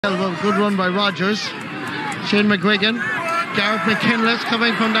Well, good run by Rogers. Shane McGuigan. Gareth McKinless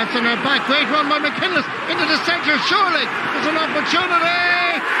coming from that centre back. Great run by McKinless into the centre. Surely there's an opportunity,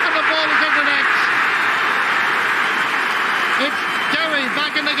 and the ball is in the net. It's Derry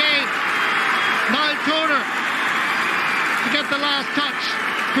back in the game. Niall to get the last touch.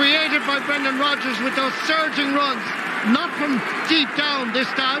 Created by Brendan Rodgers with those surging runs. Not from deep down this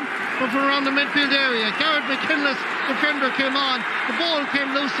time, but from around the midfield area. Gareth McKinless, defender, came on. The ball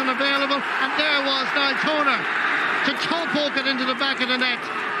came loose and available, and there was Niall to toe poke it into the back of the net.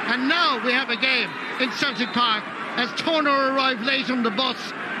 And now we have a game in Celtic Park as Turner arrived late on the bus,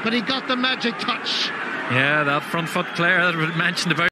 but he got the magic touch. Yeah, that front foot, Claire, that we mentioned about.